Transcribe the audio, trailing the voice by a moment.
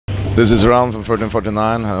This is Ravn from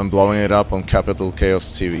 1349, and I'm blowing it up on Capital Chaos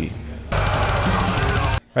TV.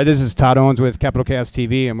 Hi, this is Todd Owens with Capital Chaos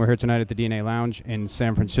TV, and we're here tonight at the DNA Lounge in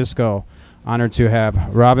San Francisco. Honored to have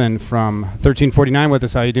Ravn from 1349 with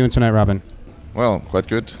us. How are you doing tonight, Ravn? Well, quite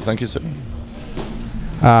good. Thank you, sir.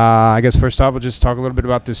 I guess first off, we'll just talk a little bit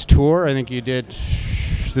about this tour. I think you did,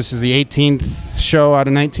 this is the 18th show out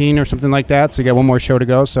of 19 or something like that, so you got one more show to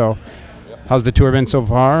go. So how's the tour been so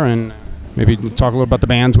far? And maybe talk a little about the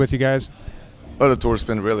bands with you guys. Well, the tour's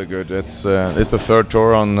been really good. It's the third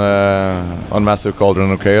tour on Massive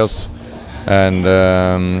Cauldron of Chaos, and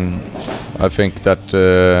I think that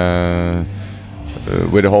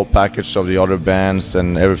with the whole package of the other bands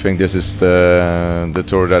and everything, this is the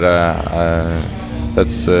tour that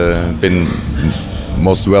that's been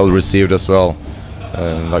most well received as well.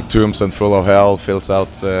 Like Tombs and Full of Hell fills out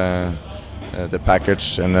the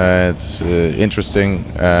package, and it's interesting,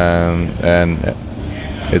 and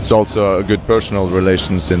it's also a good personal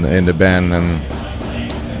relations in the band. And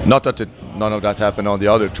not that none of that happened on the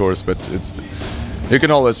other tours, but you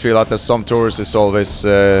can always feel out that some tours is always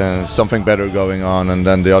something better going on, and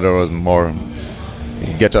then the other was more,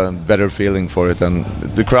 you get a better feeling for it. And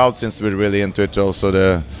the crowd seems to be really into it also.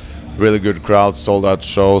 The really good crowd, sold out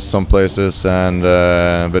shows some places, and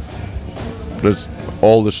but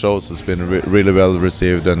all the shows has been really well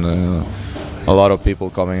received, and a lot of people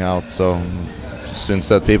coming out, so since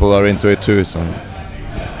that people are into it too. So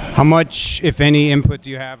how much, if any, input do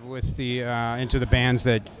you have with the into the bands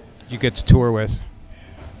that you get to tour with?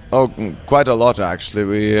 Oh, quite a lot actually.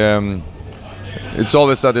 We it's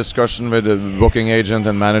always a discussion with the booking agent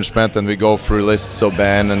and management, and we go through lists of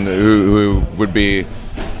bands and who would be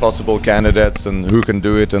possible candidates and who can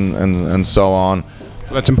do it, and so on.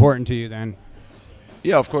 So that's important to you then?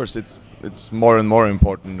 Yeah, of course. It's more and more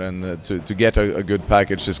important, and to get a good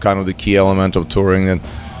package is kind of the key element of touring, and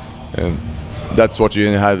that's what you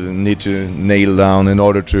need to nail down in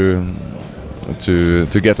order to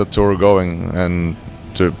get a tour going and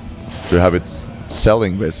to have it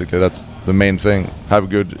selling. Basically, that's the main thing. Have a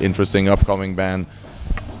good, interesting, upcoming band,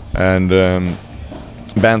 and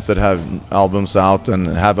bands that have albums out and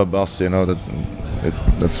have a buzz. You know,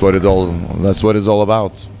 that's what it's all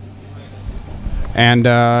about. And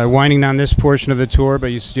winding down this portion of the tour, but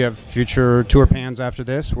you have future tour plans after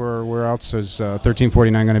this. Where else is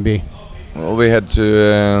 1349 going to be? Well, we head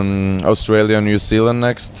to Australia and New Zealand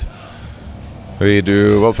next.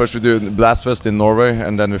 First we do Blastfest in Norway,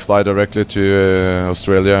 and then we fly directly to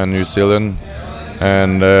Australia and New Zealand.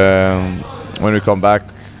 And when we come back,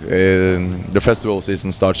 the festival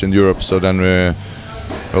season starts in Europe. So then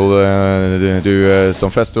we'll do some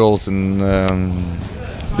festivals in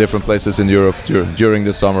different places in Europe during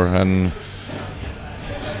the summer, and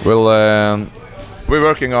we're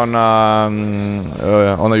working on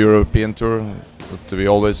a European tour. But we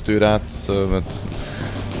always do that. So but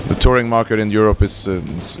the touring market in Europe is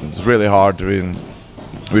it's really hard.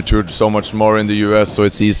 We toured so much more in the US, so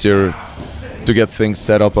it's easier to get things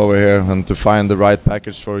set up over here, and to find the right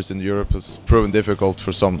package for us in Europe has proven difficult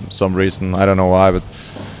for some reason. I don't know why, but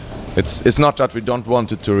it's not that we don't want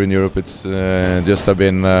to tour in Europe. It's just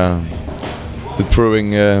been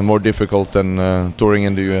proving more difficult than touring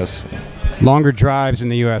in the US. Longer drives in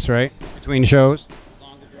the US, right? Between shows?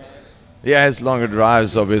 Longer drives? Yeah, it's longer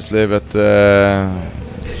drives, obviously, but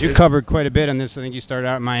you covered quite a bit on this. I think you started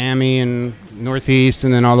out in Miami and Northeast,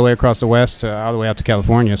 and then all the way across the West, all the way out to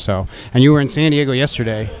California. So, and you were in San Diego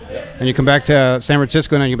yesterday, and you come back to San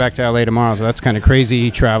Francisco, and then you back to LA tomorrow. So that's kind of crazy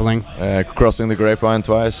traveling. Crossing the Grapevine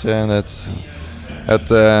twice, and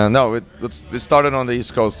we started on the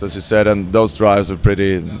East Coast, as you said, and those drives were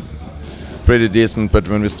pretty decent. But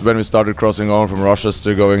when we started crossing over from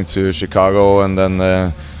Rochester, going to Chicago, and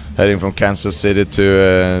then heading from Kansas City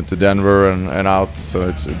to Denver and out, so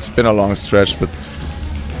it's been a long stretch. But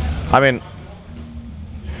I mean,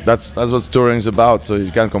 that's what touring's about. So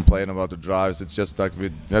you can't complain about the drives. It's just like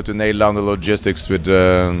we have to nail down the logistics with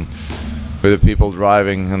the people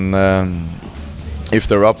driving, and if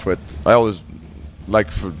they're up for it. I always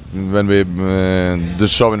like when the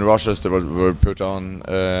show in Rochester were put on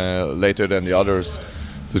later than the others,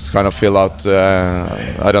 to kind of fill out.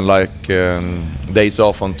 I don't like days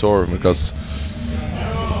off on tour, because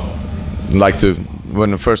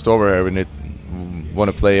when first over here we want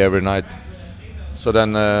to play every night. So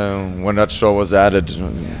then when that show was added,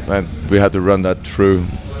 we had to run that through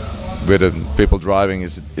with the people driving.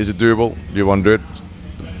 Is it doable? Do you want to do it?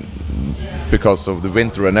 Because of the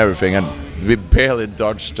winter and everything, and we barely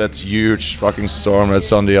dodged that huge fucking storm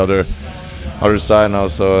that's on the other side now,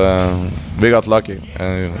 so we got lucky.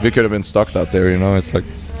 We could have been stuck out there, you know. It's like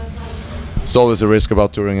it's always a risk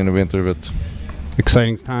about touring in the winter, but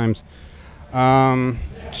exciting times.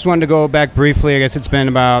 Just wanted to go back briefly. I guess it's been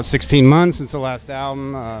about 16 months since the last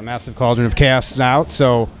album, Massive Cauldron of Chaos, is out.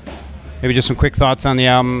 So maybe just some quick thoughts on the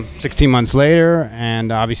album 16 months later,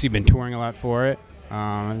 and obviously you've been touring a lot for it.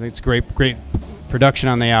 I think it's great production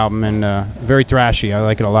on the album, and very thrashy. I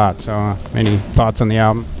like it a lot. So any thoughts on the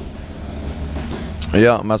album?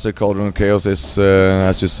 Yeah, Massive Cauldron of Chaos is,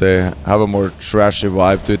 as you say, have a more trashy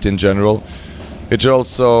vibe to it in general. It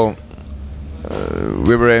also,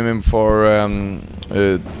 we were aiming for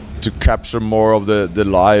to capture more of the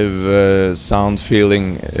live sound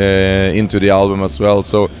feeling into the album as well.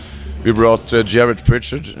 So we brought Jared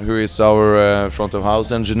Pritchard, who is our front of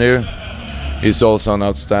house engineer. He's also an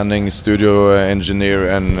outstanding studio engineer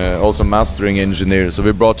and also mastering engineer. So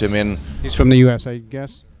we brought him in. He's from the US, I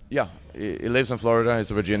guess? Yeah, he lives in Florida.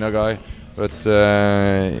 He's a Virginia guy. But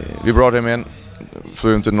we brought him in,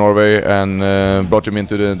 flew him to Norway, and brought him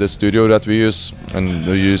into the studio that we use and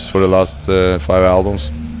we used for the last 5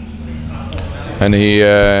 albums. And he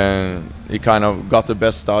kind of got the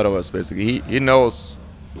best out of us, basically. He knows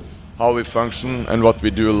how we function and what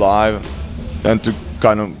we do live, and to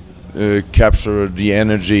kind of capture the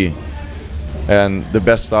energy and the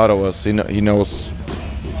best out of us. He knows,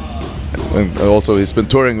 and also he's been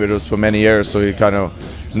touring with us for many years, so he kind of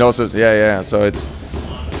knows it. Yeah. So it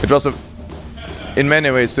was in many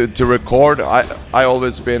ways to record. I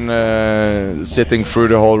always been sitting through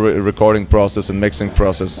the whole recording process and mixing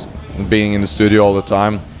process, being in the studio all the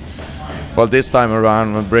time. Well, this time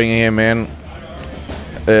around, bringing him in,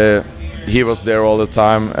 he was there all the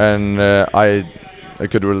time, and I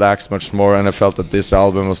could relax much more, and I felt that this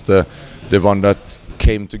album was the one that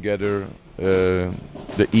came together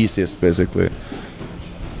the easiest, basically.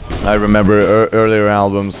 I remember earlier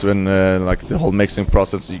albums when like the whole mixing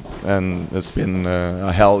process, and it's been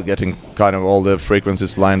a hell getting kind of all the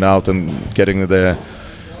frequencies lined out and getting the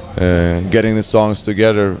songs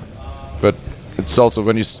together. But it's also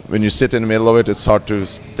when you sit in the middle of it, it's hard to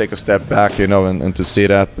take a step back, you know, and to see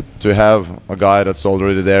that. But to have a guy that's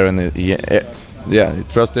already there, and you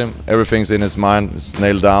trust him, everything's in his mind, it's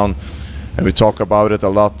nailed down, and we talk about it a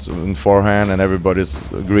lot beforehand, and everybody's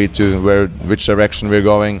agreed to which direction we're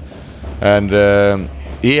going. And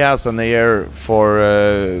he has an ear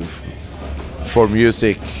for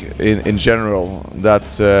music in general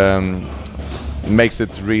that makes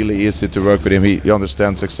it really easy to work with him. He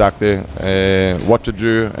understands exactly what to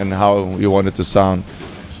do and how you want it to sound.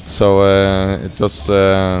 So it was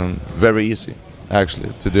very easy,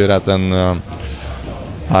 actually, to do that. And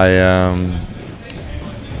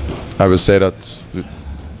I would say that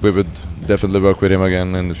we would definitely work with him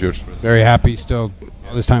again in the future. Very happy still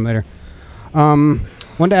all this time later.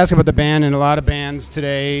 Wanted to ask about the band, and a lot of bands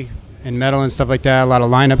today in metal and stuff like that, a lot of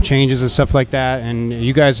lineup changes and stuff like that, and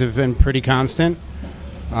you guys have been pretty constant.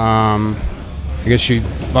 I guess you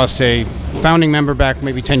lost a founding member back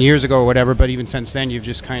maybe 10 years ago or whatever, but even since then you've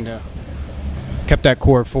just kind of kept that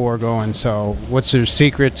core 4 going. So what's your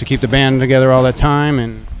secret to keep the band together all that time,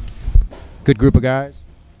 and good group of guys?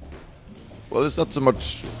 Well, it's not so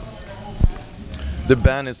much the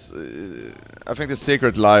band is I think the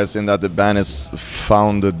secret lies in that the band is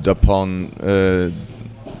founded upon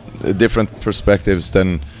different perspectives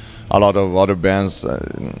than a lot of other bands.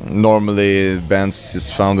 Normally bands is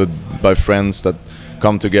founded by friends that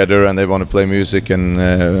come together and they want to play music and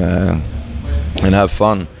have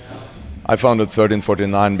fun. I founded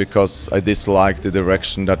 1349 because I disliked the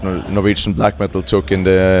direction that Norwegian black metal took in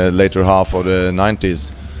the later half of the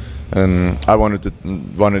 90s. And I wanted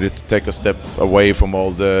it to take a step away from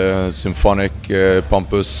all the symphonic,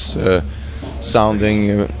 pompous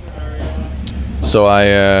sounding. So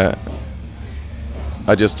I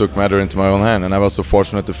just took matter into my own hand, and I was so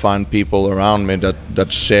fortunate to find people around me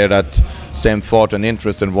that share that same thought and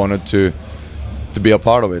interest and wanted to be a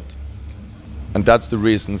part of it. And that's the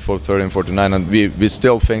reason for 1349. And we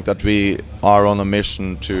still think that we are on a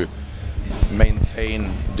mission to maintain,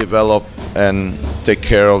 develop, and take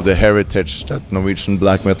care of the heritage that Norwegian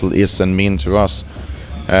black metal is and mean to us.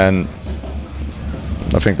 And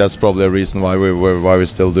I think that's probably a reason why we're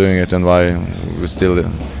still doing it and why we still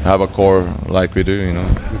have a core like we do, you know.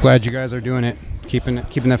 I'm glad you guys are doing it, keeping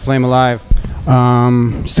that flame alive.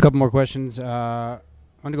 Just a couple more questions. I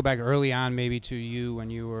want to go back early on, maybe to you when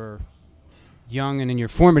you were young and in your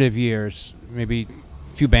formative years. Maybe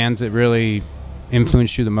a few bands that really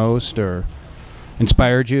influenced you the most or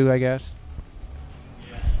inspired you, I guess?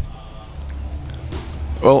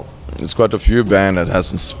 Well, there's quite a few bands that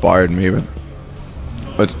has inspired me,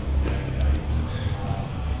 but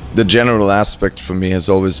the general aspect for me has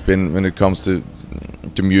always been, when it comes to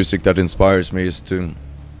to music that inspires me is to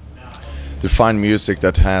find music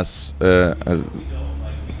that has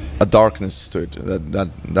a darkness to it.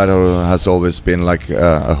 That has always been like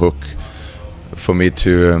a hook for me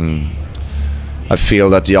to. I feel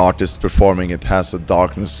that the artist performing it has a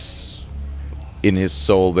darkness in his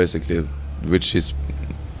soul, basically, which is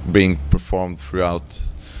being performed throughout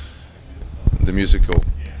the musical,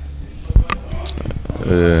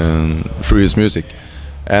 through his music.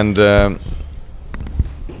 And the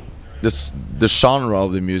genre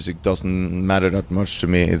of the music doesn't matter that much to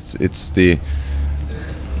me. It's the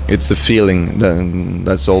feeling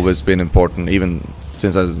that's always been important. Even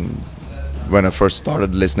since when I first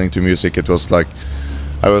started listening to music, it was like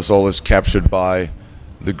I was always captured by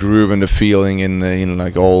the groove and the feeling in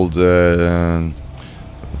like old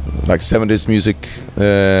like 70s music.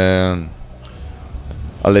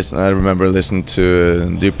 I remember listening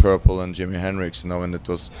to Deep Purple and Jimi Hendrix, you know, and it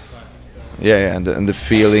was and the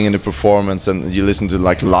feeling and the performance, and you listen to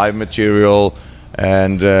like live material,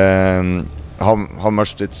 and how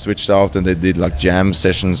much it switched out, and they did like jam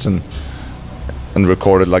sessions and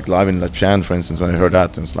recorded like live in La Chan, for instance. When I heard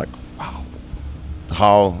that, it's like, wow,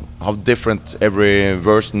 how different every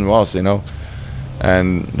version was, you know,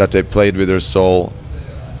 and that they played with their soul.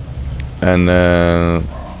 And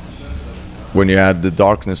when you add the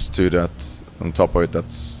darkness to that on top of it,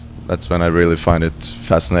 that's when I really find it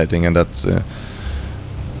fascinating, and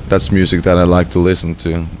that's music that I like to listen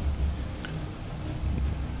to.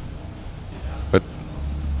 But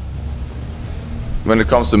when it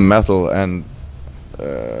comes to metal, and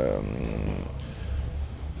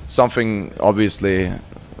something obviously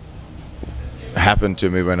happened to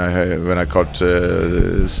me when I caught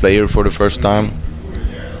Slayer for the first time.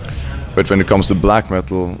 But when it comes to black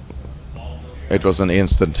metal, it was an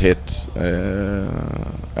instant hit,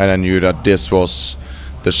 and I knew that this was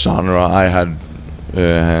the genre I had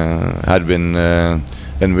been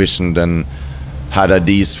envisioned and had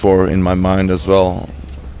ideas for in my mind as well.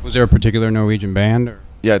 Was there a particular Norwegian band? Or?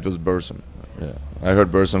 Yeah, it was Burzum. Yeah, I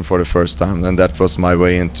heard Burzum for the first time, and that was my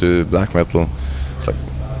way into black metal. It's like,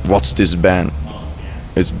 what's this band?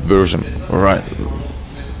 It's Burzum. All right.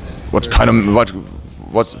 What kind of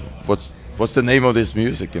what's the name of this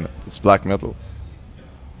music? You know, it's black metal.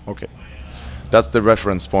 Okay, that's the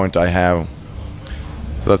reference point I have.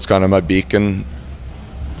 So that's kind of my beacon.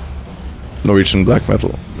 Norwegian black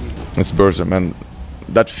metal. It's Burzum, and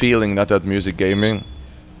that feeling that music gave me,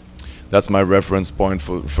 that's my reference point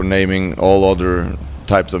for naming all other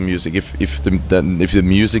types of music. If the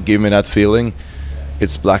music gave me that feeling,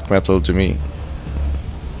 it's black metal to me.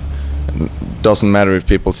 And doesn't matter if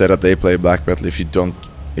people say that they play black metal. If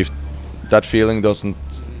that feeling doesn't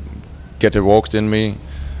get evoked in me,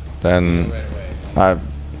 then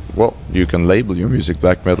you can label your music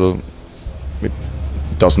black metal. It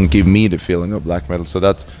doesn't give me the feeling of black metal, so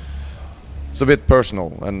it's a bit personal,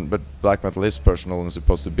 but black metal is personal and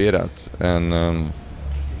supposed to be that, and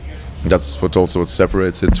that's what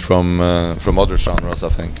separates it from other genres, I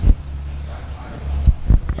think.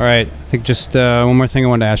 All right, I think just one more thing I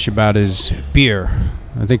wanted to ask you about is beer.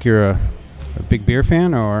 I think you're a big beer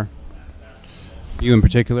fan, or you in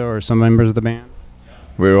particular, or some members of the band?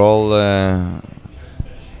 We're all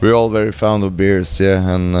very fond of beers,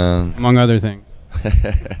 yeah, and among other things.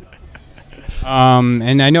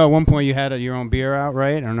 And I know at one point you had your own beer out,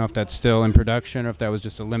 right? I don't know if that's still in production or if that was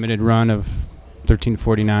just a limited run of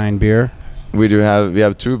 1349 beer. We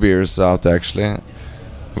have two beers out actually.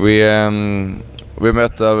 We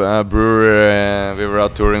met a brewer. We were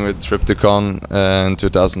out touring with Satyricon in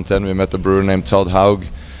 2010. We met a brewer named Todd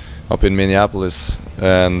up in Minneapolis,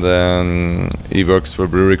 and he works for a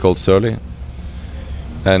brewery called Surly.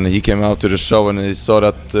 And he came out to the show, and he saw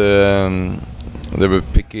that they were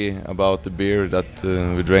picky about the beer that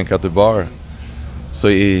we drank at the bar. So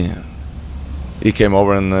he came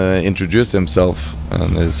over and introduced himself,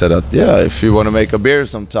 and he said that, yeah, if you want to make a beer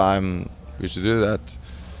sometime, we should do that.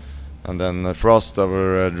 And then Frost,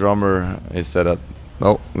 our drummer, he said that,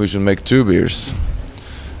 no, we should make two beers.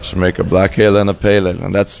 We should make a black ale and a pale ale.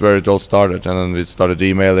 And that's where it all started. And then we started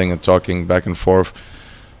emailing and talking back and forth.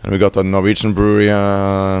 And we got a Norwegian brewery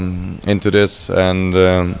into this. And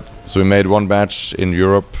so we made one batch in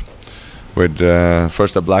Europe with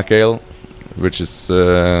first a black ale, which holds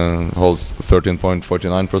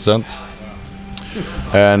 13.49%.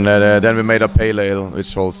 And then we made a pale ale,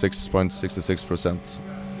 which holds 6.66%.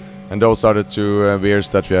 And those are the two beers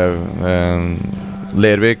that we have.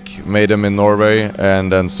 Lervik made them in Norway, and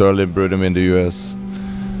then Surly brewed them in the US.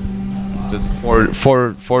 Just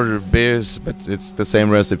four beers, but it's the same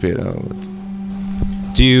recipe. You know,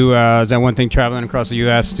 do you, is that one thing traveling across the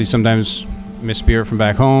US, do you sometimes miss beer from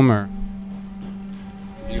back home, or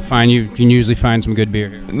you can usually find some good beer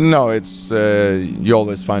here? No, it's you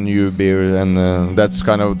always find new beer, and that's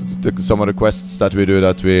kind of some of the quests that we do.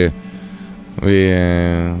 That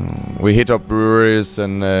we hit up breweries,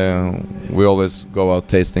 and we always go out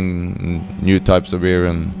tasting new types of beer.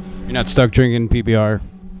 And you're not stuck drinking PBR?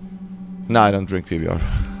 No, I don't drink PBR.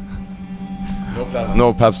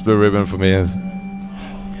 No Pabst Blue Ribbon for me.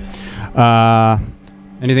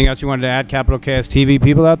 Anything else you wanted to add, Capital KS TV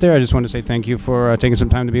people out there? I just wanted to say thank you for taking some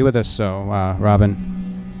time to be with us. So, Ravn.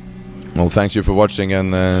 Well, thank you for watching,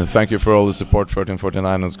 and thank you for all the support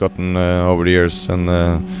 1349 has gotten over the years. And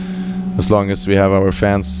as long as we have our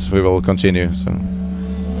fans, we will continue. So.